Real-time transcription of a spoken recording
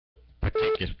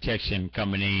protection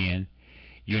coming in,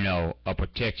 a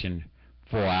protection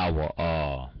for our,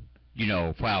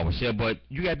 for ourselves. But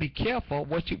you gotta be careful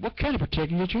what kind of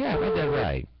protection that you have. Is that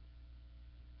right?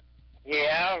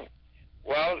 Yeah.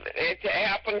 Well, it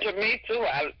happened to me too.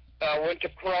 I went to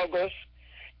Kroger's,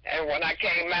 and when I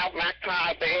came out my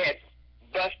car, they had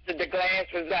busted the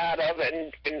glasses out of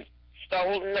it and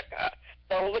stole the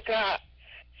car.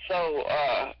 So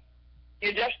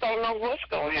you just don't know what's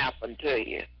going to happen to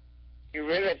you. You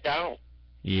really don't.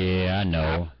 Yeah, I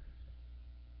know.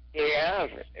 Yeah,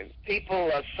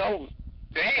 people are so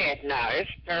bad now.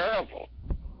 It's terrible.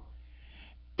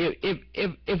 If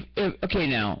okay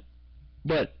now,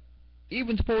 but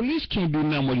even the police can't do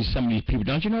nothing with some of these people.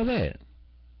 Don't you know that?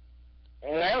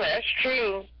 Well, that's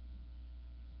true.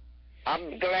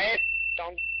 I'm glad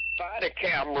don't buy the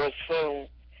cameras soon.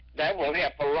 That will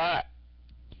help a lot,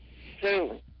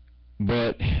 too.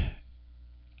 But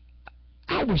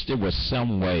I wish there was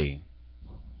some way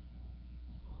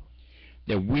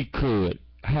that we could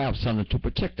have something to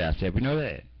protect ourselves. You know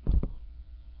that?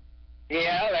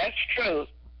 Yeah, that's true.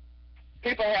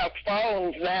 People have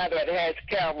phones now that has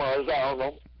cameras on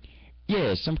them.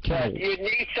 Yeah, some kind. You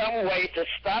need some way to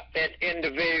stop that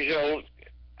individual.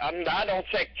 I don't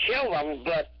say kill them,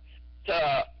 but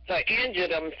to injure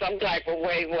them some type of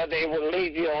way where they will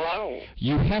leave you alone.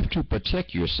 You have to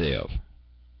protect yourself.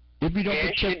 If you don't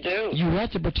protect, you do. You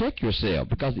have to protect yourself,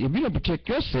 because if you don't protect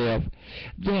yourself,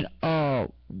 then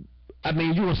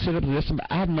you will sit up and listen.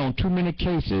 I've known too many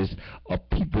cases of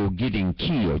people getting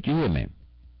killed. You hear me?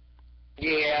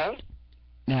 Yeah.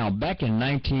 Now, back in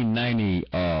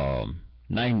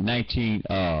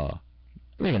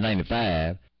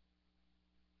 1995,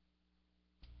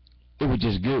 it was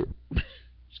this girl.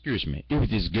 Excuse me. It was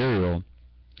this girl.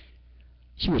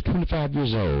 She was 25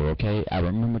 years old. Okay, I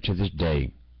remember to this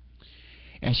day.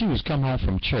 And she was coming out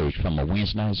from church from a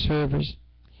Wednesday night service,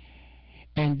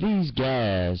 and these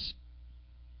guys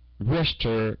rushed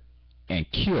her and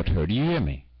killed her. Do you hear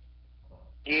me?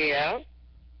 Yeah.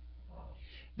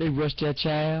 They rushed that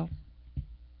child,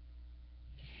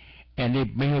 and they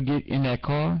made her get in that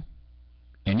car,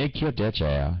 and they killed that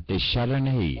child. They shot her in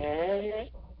the head. Mm-hmm.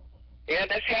 Yeah,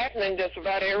 that's happening just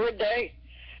about every day.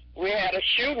 We had a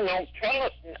shooting on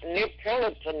near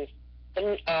Pelleton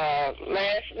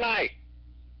last night.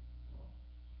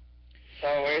 So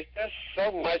it's just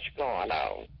so much going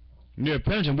on. Near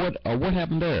Pelleton, what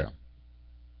happened there?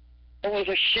 It was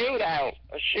a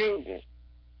shooting.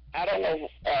 I don't know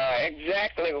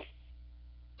exactly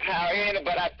how it ended,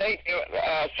 but I think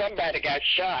somebody got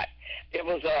shot. It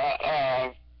was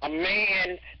a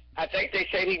man. I think they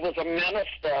said he was a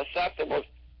minister or something, was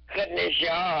cutting his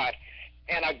yard,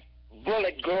 and a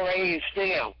bullet grazed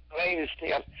him,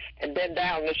 and then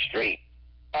down the street,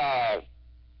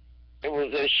 there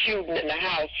was a shooting in the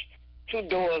house 2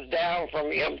 doors down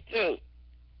from him too.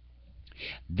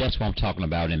 That's what I'm talking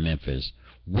about in Memphis.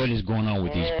 What is going on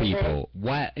with these people?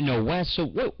 Why? So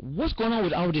what's going on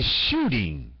with all this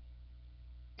shooting?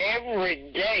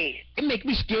 Every day. It makes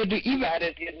me scared to even.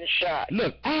 Somebody's getting shot.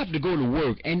 Look, I have to go to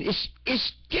work, and it's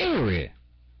scary.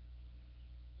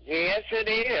 Yes, it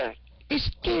is. It's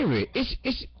scary. It's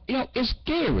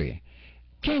scary.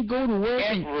 Can't go to work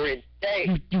every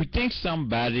day. You think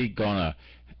somebody gonna,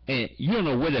 and you don't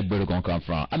know where that bullet gonna come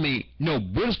from. I mean, no,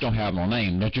 bullets don't have no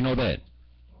name. Don't you know that?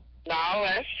 No,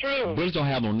 that's true. Bullets don't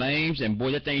have no names, and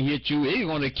boy, that thing hit you, it's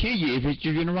gonna kill you if it hit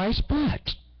you in the right spot.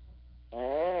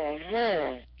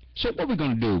 Mm-hmm. So what we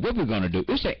gonna do?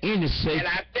 It's an innocent. And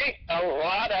I think a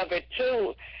lot of it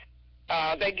too,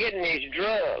 they're getting these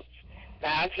drugs.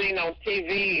 Now I've seen on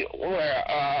TV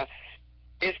where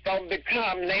it's gonna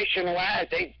become nationwide.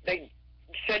 They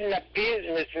setting up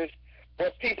businesses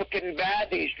where people can buy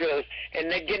these drugs,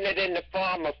 and they're getting it in the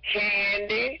form of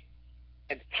candy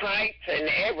and pipes and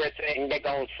everything they're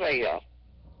gonna sell.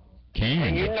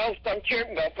 Candy. And some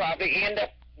children will probably end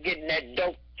up getting that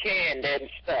dope candy and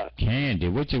stuff. Candy?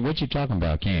 What you talking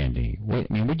about, candy? What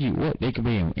they could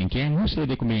be in candy? Who said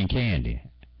they could be in candy?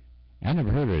 I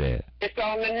never heard of that. It's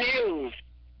on the news.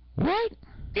 What?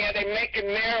 Yeah, they're making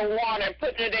marijuana and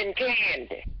putting it in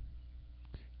candy.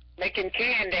 Making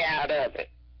candy out of it.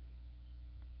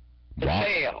 To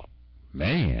sell.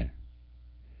 Man.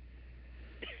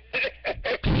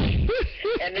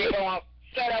 And they're going to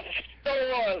set up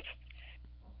stores.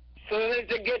 As soon as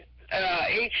they get,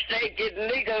 each state get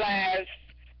legalized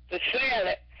to sell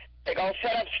it, they're going to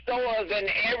set up stores in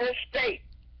every state.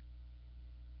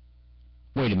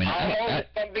 Wait a minute. It's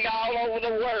going to be all over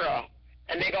the world.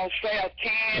 And they're going to sell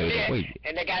candy. Wait.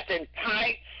 And they got them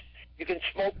pipes. You can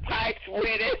smoke pipes with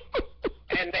it.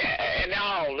 and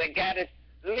all. They got it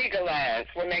legalized,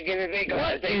 when they get it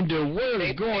legalized. What in the world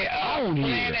is going on here?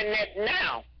 They're planning it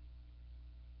now.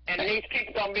 And these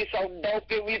people going to be so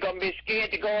dopey, we're going to be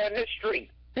scared to go in the street.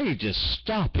 They need to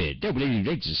stop it.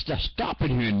 They just stop it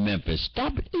here in Memphis.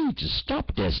 Stop it. They need to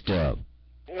stop that stuff.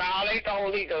 No, they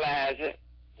going to legalize it.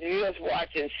 You just watch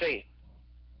and see.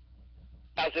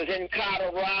 Because it's in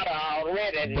Colorado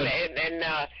already. And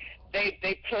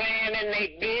they planning their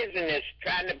business,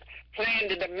 trying to plan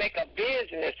to make a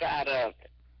business out of it.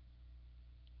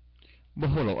 But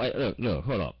hold on, look,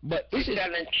 hold on. But they're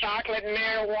selling chocolate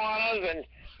marijuanas and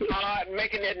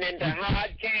making it into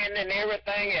hard candy and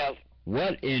everything else.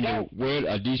 What in the world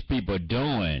are these people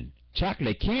doing?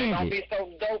 Chocolate candy. They're gonna be so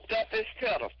doped up, it's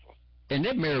pitiful. And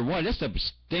that marijuana, that stuff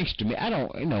stinks to me. I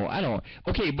don't.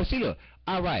 Okay, but see, look,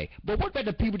 all right. But what about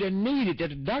the people that need it, that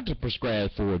the doctor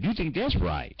prescribed for? Do you think that's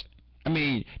right? I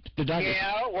mean, the doctor.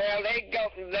 Yeah, well, they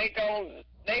can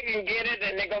get it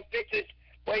and they gonna fix it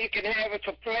where you can have it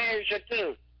for pleasure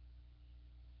too.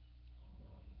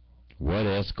 What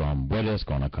else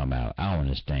gonna come out? I don't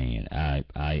understand.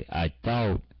 I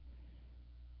thought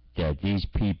that these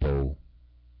people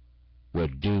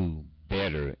would do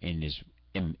better in this,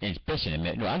 especially in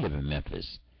Memphis. No, I live in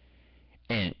Memphis,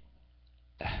 and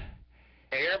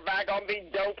everybody gonna be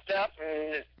doped up,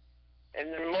 and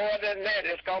more than that,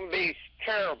 it's gonna be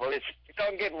terrible. It's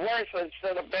gonna get worse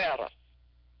instead of better.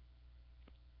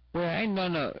 Well, ain't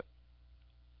none.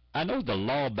 I know the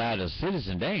law-abiding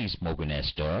citizen, they ain't smoking that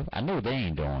stuff. I know they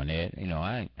ain't doing that. You know,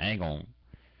 I ain't gonna.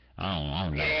 I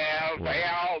don't know. Yeah, they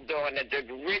all doing it.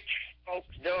 The rich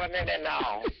folks doing it and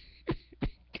all.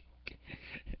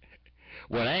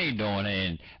 Well, I ain't doing it,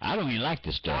 and I don't even like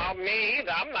this stuff. No, me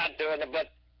either. I'm not doing it,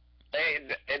 but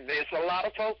there's a lot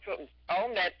of folks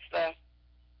on that stuff.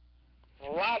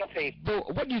 A lot of people.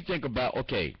 But what do you think about?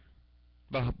 Okay,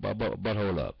 but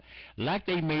hold up. Like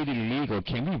they made it illegal,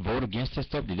 can we vote against that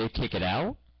stuff? Did they take it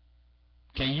out?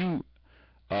 Can you?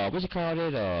 What's it called?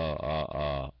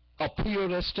 Appeal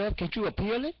that stuff? Can't you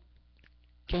appeal it?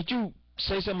 Can't you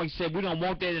say somebody said we don't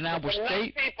want that in our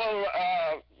state? People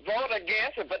vote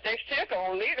against it, but they still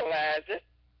gonna legalize it.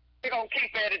 They're gonna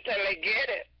keep at it till they get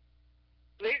it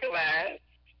legalized.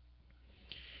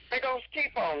 They're gonna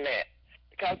keep on that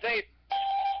because it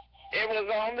was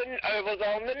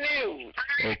on the news.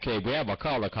 Okay, we have a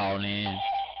caller calling in.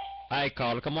 Hi,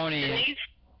 caller, come on in. Denise?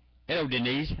 Hello,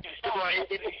 Denise.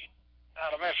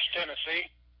 Out of Memphis, Tennessee.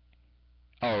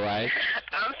 All right.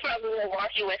 I'm from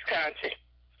Milwaukee, Wisconsin.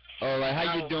 All right,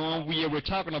 how you doing? We're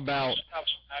talking about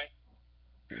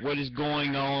what is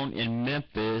going on in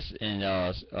Memphis and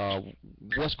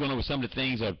what's going on with some of the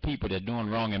things of people that are doing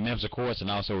wrong in Memphis, of course,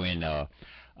 and also in other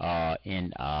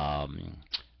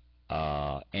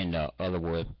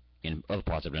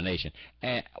parts of the nation.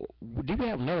 And do we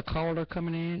have another caller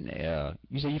coming in?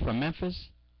 You say you're from Memphis?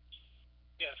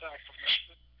 Yes, I'm from Memphis.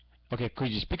 Okay, could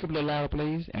you speak up a little louder,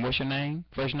 please? And what's your name?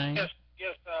 First name? Yes.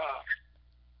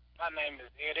 My name is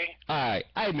Eddie. All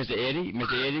right, Mr. Eddie,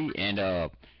 and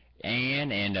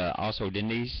Ann, and also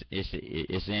Denise is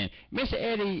in. Mr.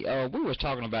 Eddie, we was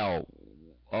talking about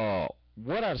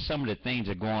what are some of the things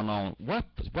that are going on? Why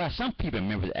some people in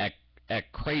Memphis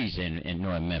act crazy in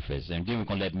North Memphis? And then we're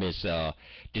gonna let Miss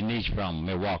Denise from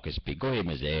Milwaukee speak. Go ahead,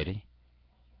 Mr. Eddie.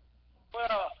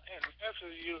 Well, in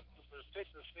Memphis, you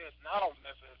particularly said not on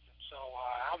Memphis, so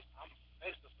I'm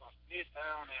basically from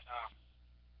Midtown and.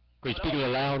 Could you speak a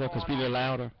little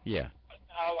louder? Yeah.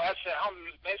 I said I'm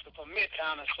basically from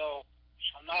Midtown, and so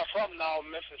I'm not from North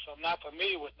Memphis. So I'm not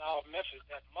familiar with North Memphis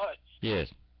that much.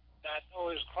 Yes. I know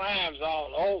there's crimes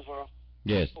all over.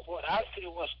 Yes. But what I see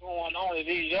what's going on is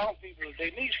these young people,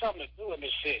 they need something to do in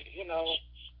this city. You know,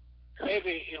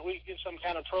 maybe if we get some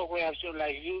kind of programs to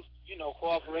like youth,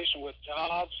 cooperation with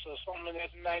jobs or something of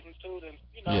that magnitude, and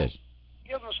yes.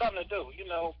 Give them something to do.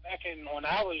 Back when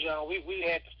I was young, we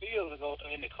had the fields to go to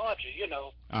in the country.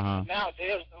 Uh-huh. Now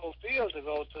there's no fields to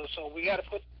go to, so we got to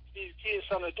put these kids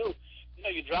something to do.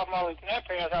 You drop them all in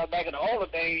grandparents' house back in the older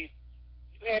days.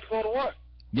 You had to go to work.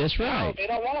 That's right. Now, they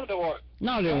don't want them to work.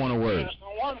 No, they don't want to work. They just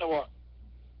don't want them to work.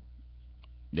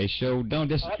 They sure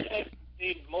don't. I think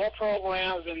we need more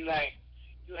programs and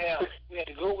we had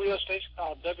the Goodwill station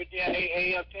called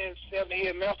WDIA AM 1070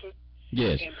 here in Memphis.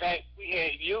 Yes. In fact, we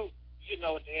had youth.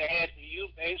 They had the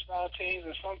youth baseball teams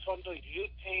and some of the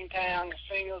youth team town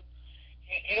singers.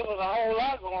 It was a whole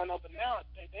lot going on, but now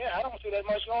I don't see that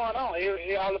much going on.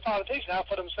 All the politicians out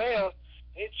for themselves,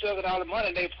 they chugging all the money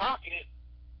in their pocket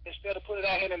instead of putting it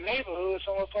out in the neighborhood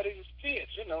somewhere for these kids.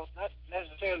 Not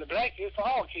necessarily black kids, for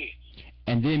all kids.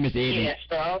 And then, Mr. Eddie. Yes,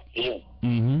 dog.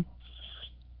 Mm-hmm.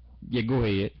 Yeah, go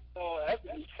ahead. So that's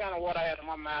kind of what I had in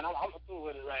my mind. I'm through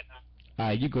with it right now.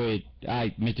 You go ahead. All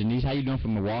right, Mr. Denise, how you doing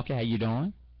from Milwaukee? How you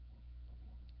doing?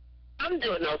 I'm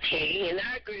doing okay, and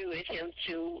I agree with him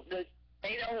too.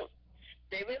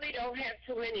 They really don't have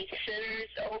too many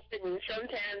centers open, and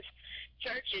sometimes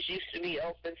churches used to be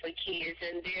open for kids,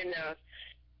 and then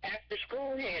after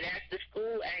school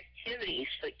activities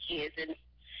for kids, and it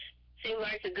seemed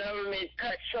like the government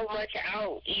cut so much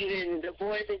out, even the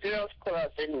Boys and Girls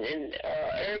Club and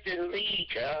Urban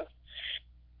League,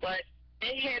 but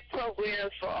they had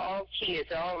programs for all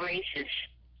kids, all races.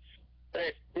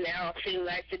 But now it seems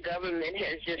like the government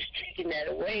has just taken that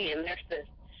away and left the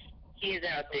kids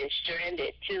out there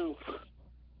stranded too.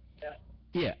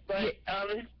 Yeah. But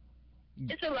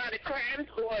it's a lot of crimes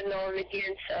going on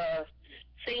against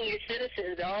senior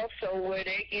citizens also, where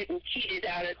they're getting cheated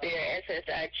out of their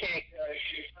SSI check,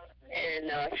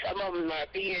 and some of them are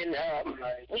being,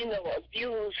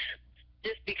 abused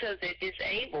just because they're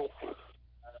disabled.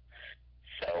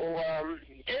 So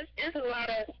there's a lot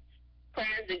of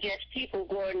crimes against people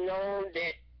going on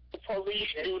that the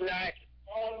police do not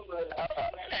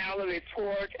file a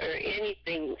report or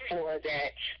anything for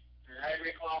that.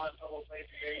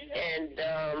 And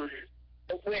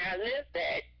where I live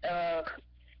at,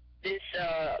 this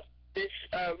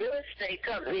real estate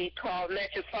company called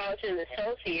Metropolitan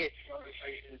Associates,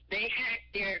 they hack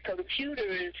their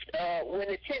computers when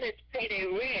the tenants pay their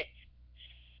rent.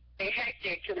 They hack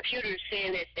their computers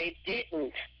saying that they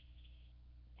didn't.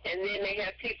 And then they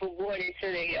have people going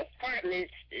into their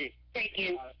apartments,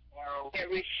 taking their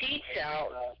receipts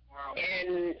out.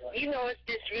 And, it's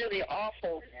just really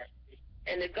awful.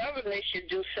 And the government should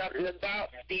do something about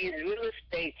these real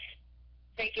estates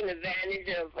taking advantage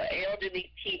of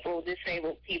elderly people,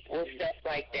 disabled people, and stuff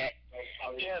like that.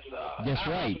 That's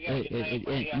right. And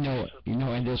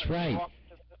that's right.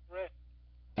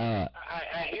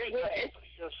 I hear what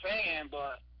you're saying,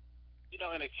 but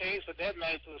in a case of that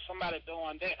magnitude, somebody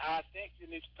doing that, I think you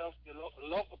need to talk to the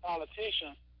local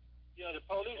politician. The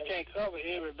police can't cover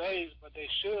every base, but they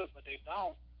should, but they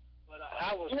don't. But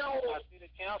I was my city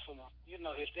councilman,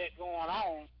 is that going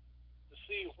on, to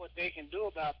see what they can do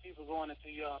about people going into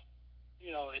your,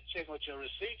 and checking with your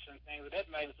receipts and things of that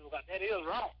magnitude. That is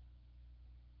wrong.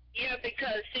 Yeah,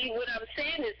 because, see, what I'm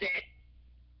saying is that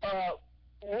I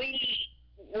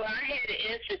had an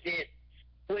incident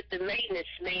with the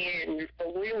maintenance man.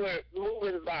 We were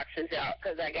moving boxes out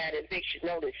because I got eviction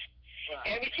notice.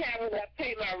 Right. Every time when I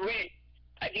pay my rent,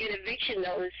 I get eviction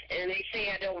notice, and they say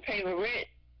I don't pay my rent.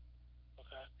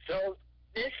 Okay. So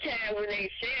this time when they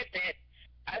said that,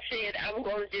 I said I'm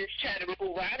going to just try to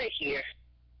move out of here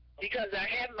because I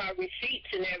have my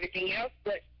receipts and everything else.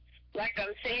 But like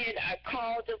I'm saying, I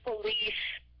called the police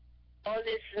on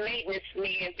this maintenance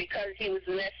man because he was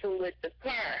messing with the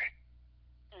car.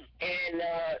 And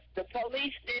the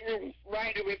police didn't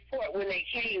write a report when they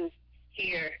came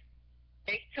here.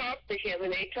 They talked to him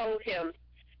and they told him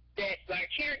that my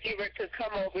caregiver could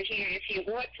come over here if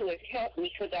he want to and help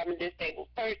me because I'm a disabled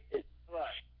person.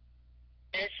 Right.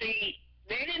 And see,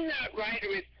 they did not write a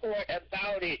report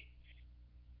about it.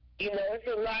 There's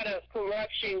a lot of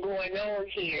corruption going on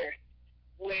here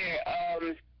where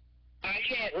I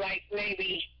had like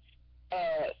maybe,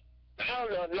 I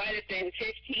don't know, it might have been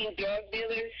 15 drug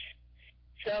dealers.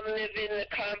 Some live in the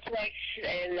complex,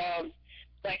 and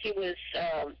like it was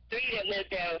 3 that lived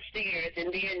downstairs,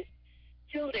 and then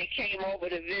 2 that came over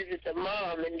to visit the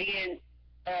mom, and then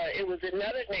it was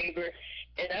another neighbor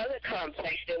in the other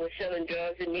complex that was selling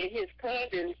drugs, and then his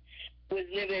cousin was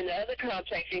living in the other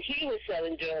complex, and he was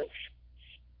selling drugs.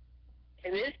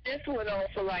 And this went on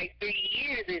for like 3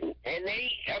 years, and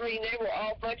they were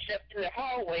all bunched up in the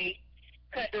hallway,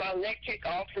 cutting my electric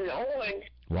off and on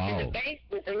in the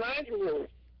basement, the laundry room.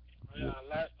 Yeah,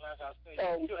 like I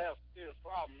said, you have a serious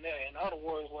problem there. In other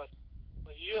words, what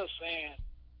you're saying,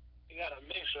 you got a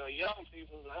mixture of young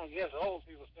people, I guess old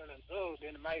people selling drugs,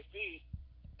 and it might be.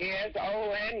 Yes,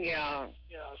 old and young.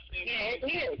 Yeah, it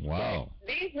is. Wow.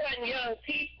 These weren't young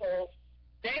people.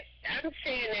 I'm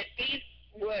saying that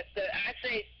I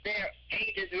say their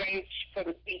ages range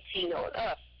from 18 on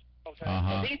up. Okay.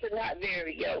 So these are not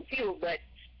very young people, but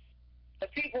the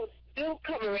people do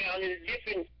come around in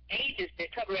different ages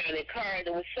that come around in cars.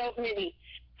 There were so many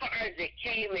cars that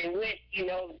came and went,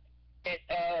 that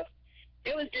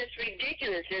it was just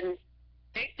ridiculous. And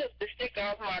they took the sticker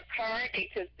off my car. They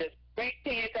took the brake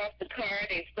pads off the car.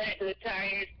 They flattened the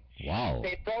tires. Wow.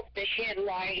 They broke the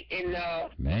headlight. And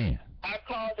man, I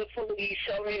called the police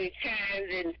so many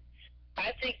times, and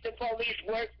I think the police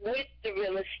worked with the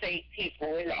real estate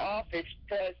people in the office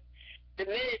because the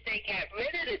minute they got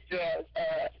rid of the drug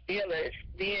dealers,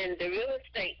 then the real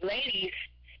estate ladies,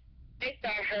 they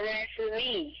started harassing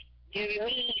me, giving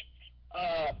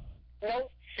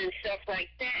notes and stuff like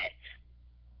that.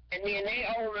 And then their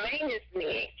old maintenance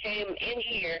man came in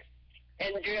here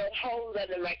and drilled holes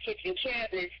under my kitchen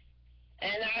cabinets.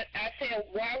 And I said,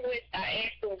 I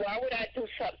asked them, why would I do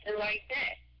something like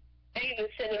that? They even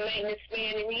sent a maintenance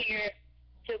man in here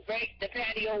to break the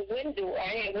patio window.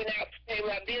 I had went out to pay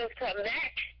my bills, come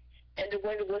back, and the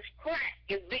window was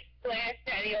cracked, a big glass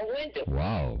patio window.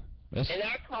 Wow. And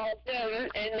I called them,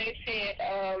 and they said,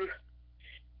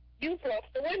 you broke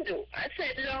the window. I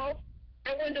said, no,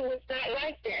 the window was not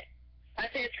like that. I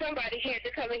said, somebody had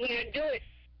to come in here and do it.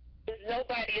 Because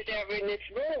nobody is ever in this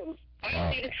room. I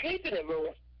don't even sleep in the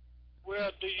room.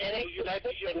 Well, do you like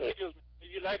the unit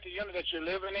that you're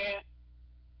living in?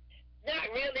 Not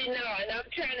really, no. And I'm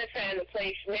trying to find a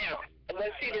place now. But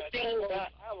see, the thing was,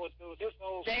 I would do this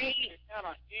whole thing, kind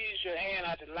of ease your hand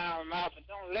out the loud mouth, and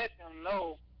don't let them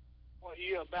know what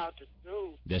you're about to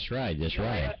do. That's right. That's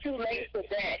right. It's too late for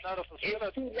that.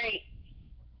 It's too late.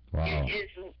 Wow.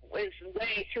 It's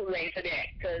way too late for that.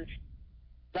 Because,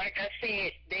 like I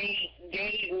said, they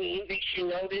gave me eviction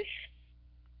notice,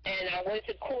 and I went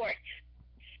to court.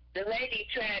 The lady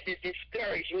tried to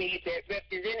discourage me that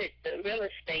represented the real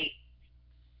estate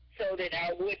so that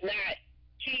I would not.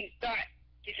 She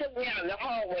took me out in the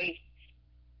hallway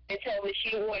and told me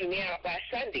she wanted me out by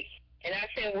Sunday. And I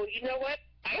said, well, you know what?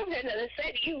 I don't have nothing to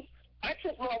say to you. I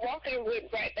took my walker and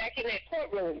went right back in that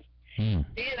courtroom.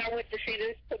 Then I went to see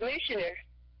the commissioner.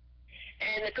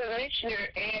 And the commissioner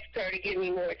asked her to give me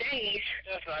more days.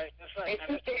 That's right. And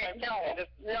she said,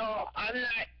 no, I'm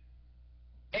not.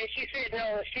 And she said,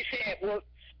 no. She said, well,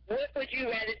 what would you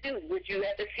rather do? Would you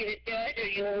rather see the judge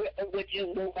or would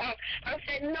you move out? I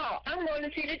said, no, I'm going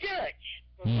to see the judge.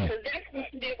 Because that's what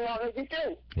she didn't want me to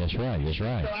do. That's right. That's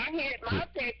right. So I had my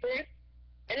papers,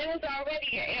 and it was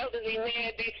already an elderly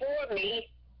man before me.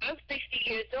 I'm 60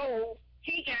 years old.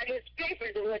 He got his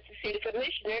papers and went to see the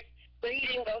commissioner, but he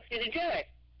didn't go see the judge.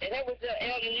 And that was an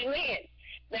elderly man.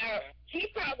 Now, he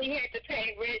probably had to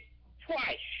pay rent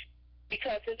twice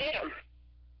because of them.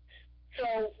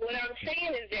 So what I'm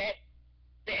saying is that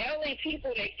the elderly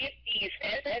people that get these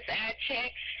SSI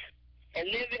checks and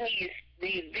live in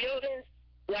these buildings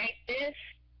like this,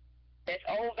 that's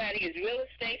owned by these real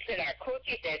estates that are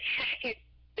crooked, that's hacking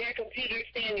their computers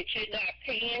saying that you're not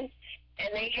paying, and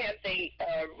they have the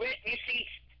rent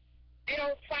receipts. They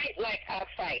don't fight like I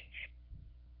fight.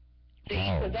 See,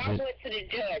 because I went to the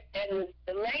judge, and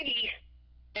the lady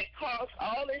that caused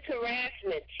all this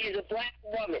harassment, she's a black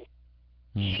woman.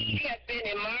 She has been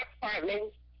in my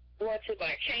apartment, going to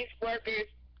my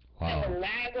caseworkers, telling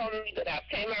lies on me that I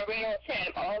pay my rent on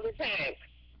time all the time.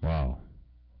 Wow.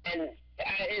 And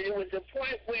it was a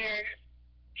point where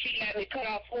she got me cut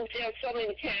off food stamps so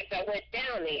many times I went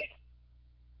down there.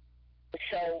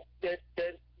 So the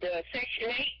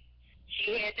Section 8,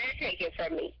 she had that taken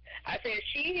from me. I said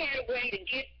she had a way to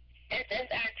get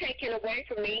SSI taken away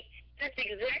from me. That's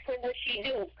exactly what she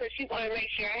do, because she wanted to make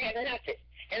sure I had nothing.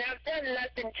 And I've done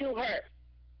nothing to her.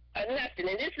 Nothing.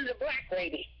 And this is a black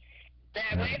lady.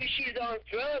 Now, maybe she's on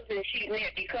drugs and she's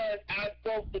mad because I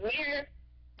broke the mirror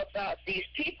about these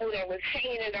people that was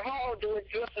hanging in the hall doing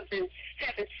drugs and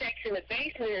having sex in the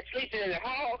basement and sleeping in the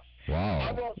hall. Wow.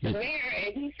 I broke the mirror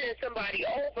and he sent somebody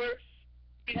over,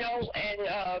 you know, and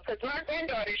because my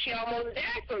granddaughter, she almost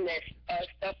died from that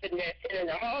stuff in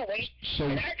the hallway.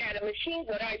 So, and I got a machine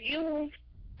that I use.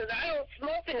 Because I don't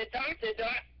smoke, and the doctor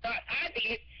thought I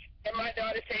did, and my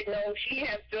daughter said, no, she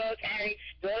has drug addicts,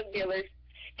 drug dealers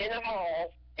in the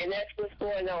hall, and that's what's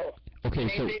going on. okay,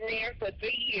 They've been there for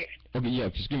 3 years. Okay, yeah,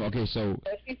 excuse me. Okay, so.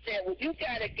 But she said, well, you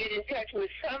got to get in touch with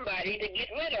somebody to get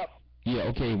rid of them. Yeah,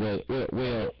 okay, well,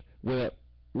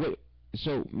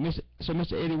 so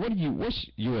Mr. Eddie, what's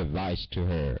your advice to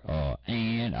her?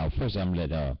 Ann, first I'm going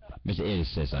to let Mr. Eddie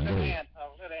say something. Go ahead.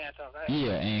 Let Ann talk.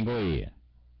 Yeah, Ann, go ahead.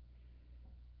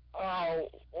 Oh,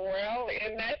 well,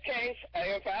 in that case,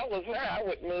 if I was her, I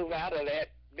would move out of that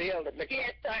building.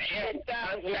 Because I'm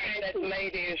trying, that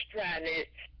lady is trying to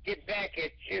get back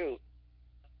at you.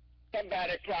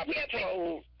 Somebody probably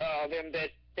told them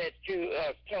that you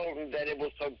told them that it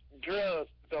was some drugs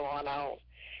going on.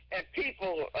 And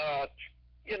people,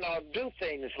 you know, do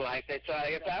things like that. So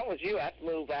if I was you, I'd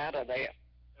move out of there.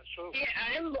 That's true.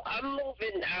 Yeah, I'm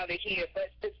moving out of here. But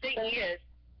the thing is,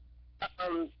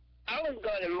 I was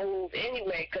going to move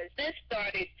anyway because this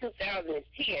started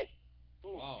 2010.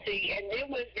 Wow. See, and it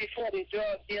was before the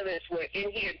drug dealers were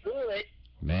in here good.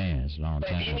 Man, it's a long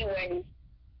time. But anyway,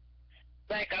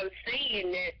 like I'm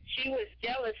saying that she was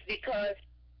jealous because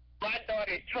my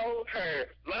daughter told her,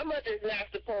 my mother's not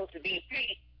supposed to be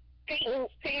paying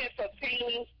for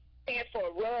painting, paying for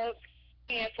rugs,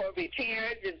 paying for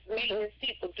repairs and maintenance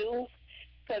people do.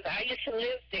 Because I used to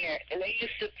live there, and they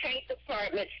used to paint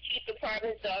apartments, keep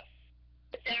apartments up,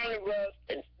 put down the roof,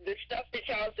 and the stuff that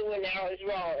y'all doing now is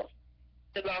wrong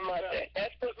to my mother.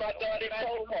 That's what my daughter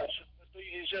told her.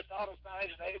 Is your daughter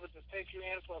able to take you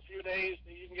in for a few days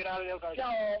so you can get out of there?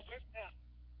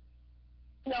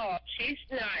 No, she's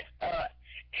not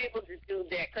able to do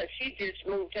that because she just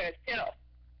moved herself.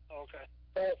 Okay.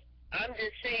 But I'm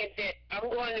just saying that I'm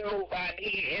going to move out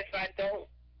here. If I don't,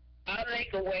 I'll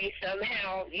make a way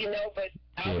somehow, you know, but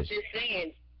I was just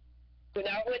saying, when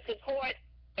I went to court,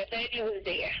 the lady was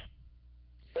there.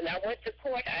 When I went to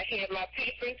court, I had my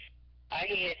papers. I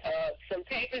had some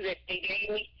papers that they gave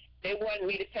me. They wanted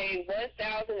me to pay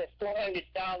 $1,400,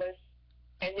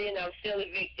 and then I'm still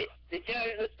evicted. The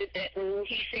judge looked at that, and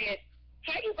he said,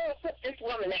 how you going to put this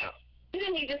woman out? You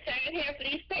didn't even sign half of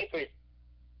these papers.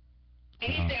 And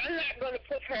he said, I'm not going to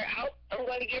put her out. I'm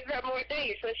going to give her more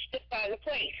days so she can find a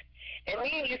place. And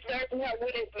then you starting her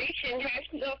with eviction, how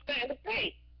she going to find a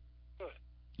place?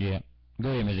 Yeah. Go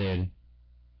ahead, Ms. Eddie.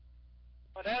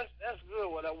 Well, that's good.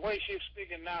 Well, the way she's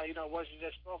speaking now, you know, what she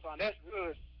just spoke on, that's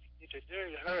good. If the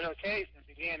jury heard her case and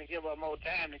began to give her more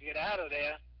time to get out of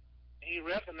there, and he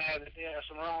recognized that there's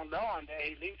some wrongdoing there,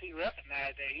 at least he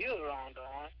recognized that he was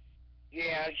wrongdoing.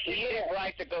 Yeah, she had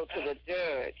right to go to the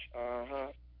judge. Uh-huh.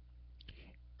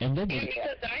 And then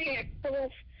because I had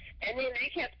proof, and then they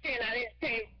kept saying I didn't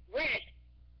pay rent.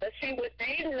 But see, what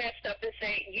they messed up is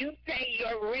saying you pay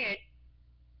your rent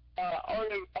on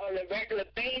a regular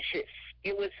basis.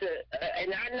 It was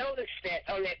and I noticed that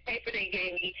on that paper they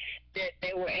gave me that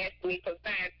they were asking me for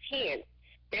 $510.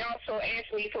 They also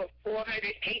asked me for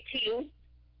 $418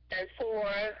 and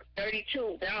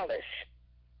 $432.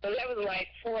 So that was like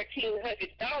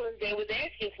 $1,400 they was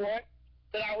asking for,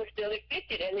 but I was still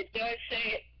evicted. And the judge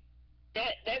said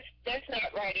that's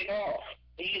not right at all.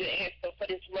 You to ask for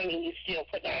this money and you still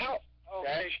put it out. Oh,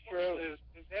 that's true.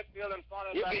 Is that bill in front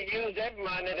of you can use that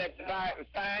money to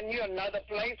find you another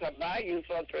place or buy you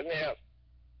something else.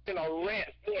 You know, rent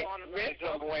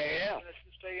somewhere else.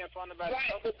 Stay in front of right,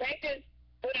 but they just,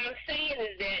 what I'm saying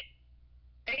is that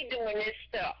they doing this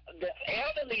stuff. The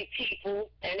elderly people,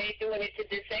 and they doing it to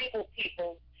disabled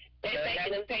people. They're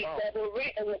making them pay double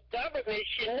rent, and the government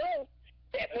should know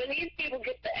that when these people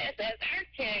get the SSI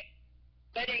check,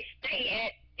 but they stay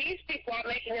at, these people are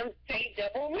making them pay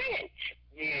double rent.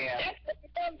 Yeah. That's what the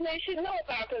government should know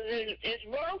about, because it's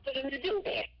wrong for them to do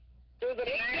that. So they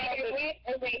pay your rent,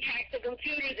 and they hack the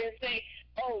computers and say,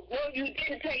 oh, no, you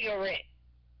didn't pay your rent.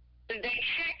 So they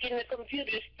hacking the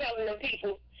computers, telling the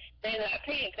people they're not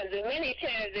paying, because many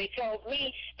times they told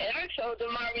me, and I showed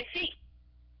them my receipt.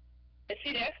 And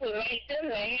see, that's what made them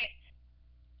mad.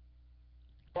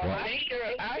 Well,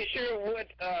 I sure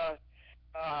would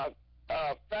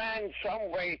find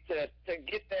some way to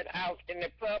get that out in the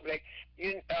public.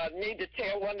 You need to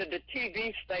tell one of the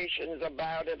TV stations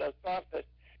about it or something,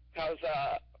 because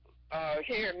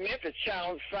here in Memphis,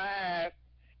 Channel 5,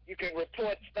 you can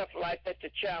report stuff like that to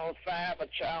Channel 5 or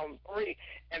Channel 3,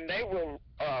 and they will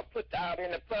put that out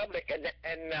in the public,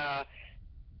 and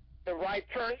the right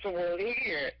person will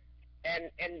hear it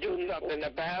and do something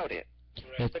about it.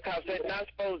 Right. Because they're not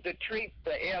supposed to treat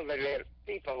the elderly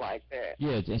people like that.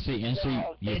 Yes, and see,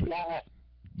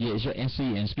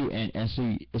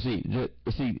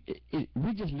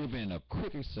 we just live in a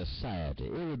crooked society.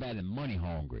 Everybody money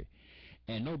hungry,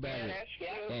 and nobody.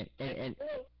 Yeah, and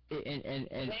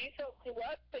they so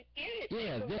corrupt. Forget it.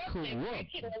 Yeah, they're corrupt.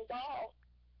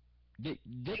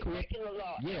 They're breaking the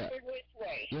law. Yeah, every which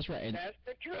way. That's right. And that's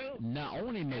the truth. Not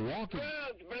only Milwaukee.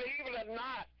 Drugs, believe it or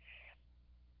not,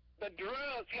 the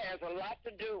drugs has a lot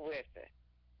to do with it.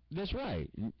 That's right.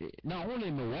 Not only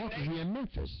in Milwaukee, here in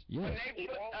Memphis. Yeah. When they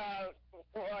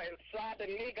tried to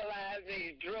legalize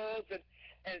these drugs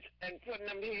and putting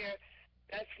them here,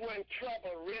 that's when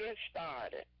trouble really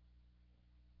started.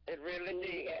 It really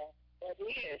did. It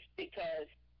is, because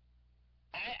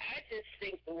I just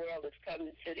think the world is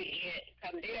coming to the end.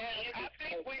 I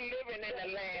think we're living in the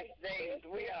last days.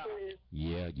 We are.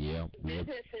 Yeah.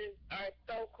 Businesses are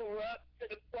so corrupt to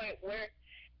the point where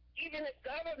even the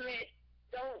government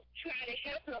don't try to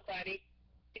help nobody,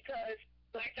 because,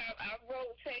 like I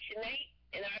wrote Section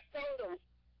 8, and I told them,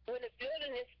 when the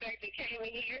building inspector came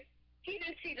in here, he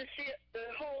didn't see the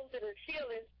holes in the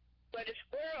ceiling where the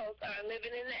squirrels are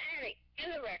living in the attic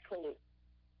and the raccoon.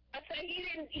 I said he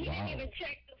didn't even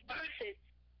check the faucets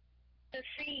to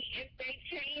see if they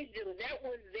changed them. That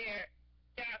was their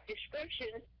job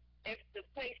description. If the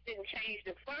place didn't change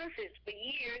the faucets for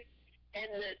years, and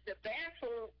the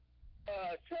bathroom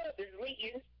tub is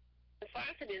leaking, the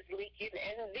faucet is leaking,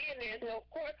 and then there's no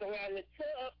cork around the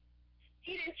tub.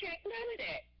 He didn't check none of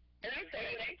that. And I said,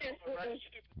 well, they just put You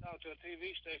need to talk to a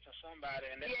TV station or somebody.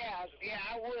 And I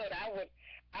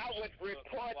would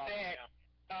report that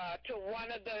to one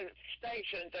of the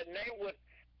stations, and they would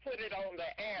put it on the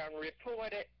air and report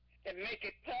it and make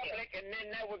it public, and then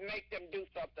that would make them do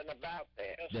something about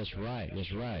that. That's right.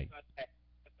 That's right.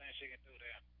 She can do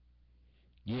that.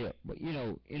 Yeah, but you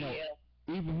know,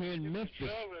 even here in Memphis.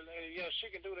 Yeah, she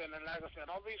can do that. And like I said,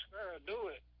 don't be scared. Do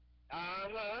it.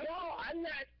 No, I'm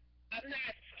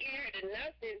not scared of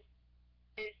nothing.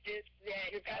 It's just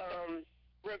that you got to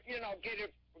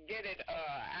get it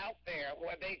out there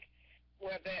where the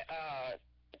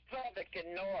public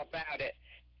can know about it,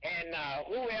 and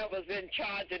whoever's in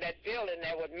charge of that building,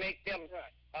 that would make them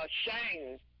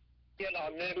ashamed,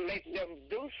 and make them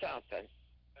do something.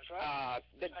 That's right.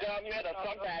 The government or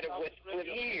somebody would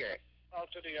hear it. Talk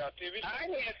to the TV.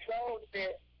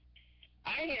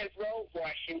 I had wrote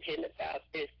Washington about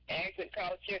this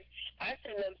agriculture. I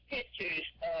sent them pictures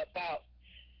about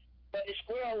where the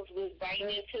squirrels was biting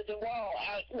into the wall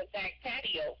out in the back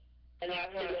patio, and I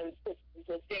sent them pictures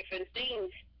of different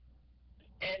things,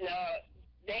 and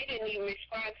they didn't even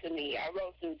respond to me. I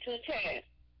wrote them 2 times.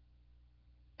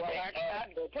 Well, I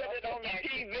put it on the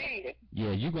TV.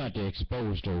 Yeah, you're going to have to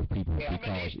expose those people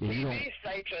because if you don't. TV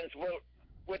stations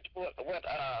would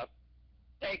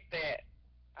take that.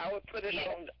 I would put it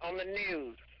on the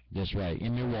news. That's right,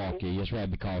 in Milwaukee. That's right,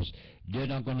 because they're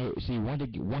not going to see once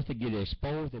they get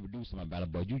exposed, they will do something about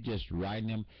it. But you just writing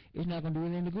them, it's not going to do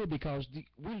anything good because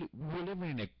we're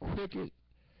living in a crooked,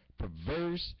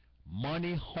 perverse,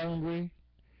 money-hungry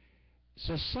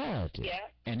society. Yeah.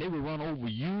 And they will run over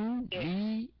you,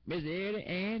 me, Miss Eddie,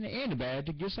 and anybody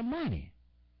to get some money.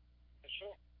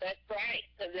 Sure. That's right,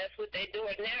 because that's what they're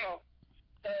doing now.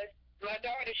 My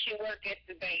daughter, she worked at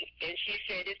the bank, and she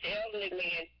said this elderly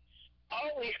man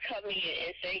always come in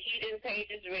and say he didn't pay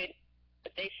his rent,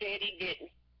 but they said he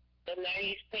didn't. So now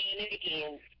he's paying it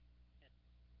again.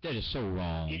 That is so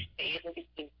wrong.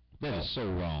 That is so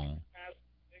wrong.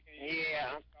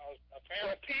 Yeah.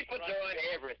 Well, people doing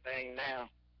everything now.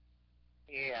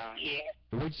 Yeah. Yeah.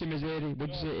 What'd you say, Miss Eddie?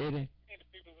 What'd you say, Eddie? The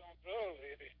people on drugs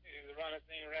is running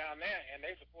things around there, and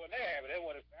they support their habit. That's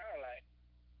what it sounds like.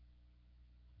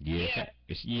 Yeah,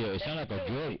 it sounds like a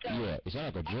drug. Yeah, it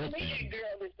sounds like a drug thing.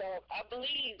 I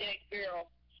believe that girl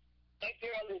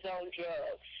is on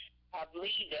drugs. I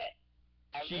believe that.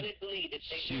 I really believe that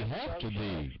she have to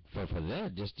be for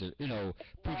that. Just to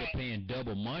people paying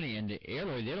double money in the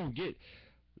area, they don't get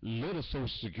little Social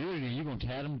Security, and you're gonna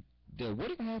tell them what are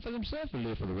they gonna have for themselves to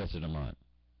live for the rest of the month?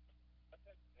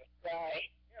 Right.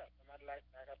 Yeah, somebody like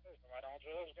I said, somebody on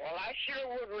drugs. Well, I sure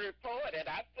would report it.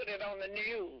 I put it on the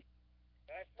news.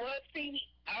 Well, see,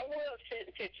 I will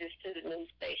send pictures to the news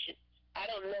station. I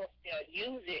don't know if they'll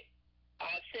use it.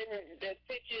 I'll send the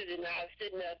pictures, and I'll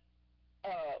send the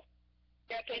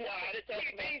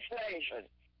TV station.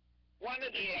 One of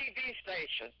the TV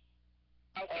stations.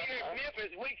 Here in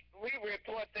Memphis, we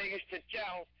report things to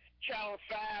Channel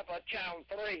 5 or Channel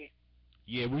 3.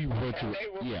 Yeah, we report to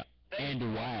Andy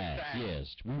Wise.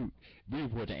 Yes, we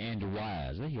report to Andy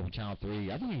Wise. They on Channel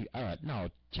 3. I think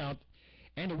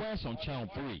Andy Wise on Channel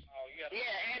 3.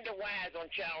 Yeah, Andy Wise on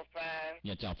Channel 5.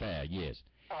 Yeah, Channel 5, yes.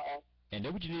 And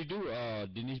that's what you need to do,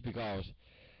 Denise, because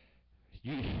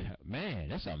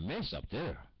that's a mess up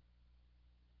there.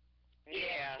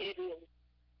 Yeah. It is.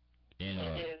 And,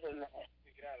 it is a mess.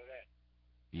 Get out of that.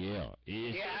 Yeah.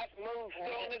 Yeah, I've moved as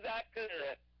soon as I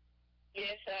could.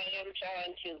 Yes, I am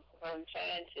trying to. I'm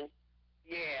trying to.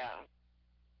 Yeah.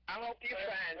 I hope you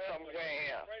find somewhere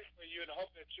else. Pray for you and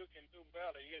hope that you can do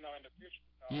better, in the future.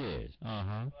 Yes,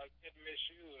 Getting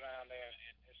misused around there,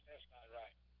 and that's not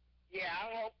right. Yeah,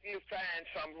 I hope you find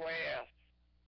somewhere else.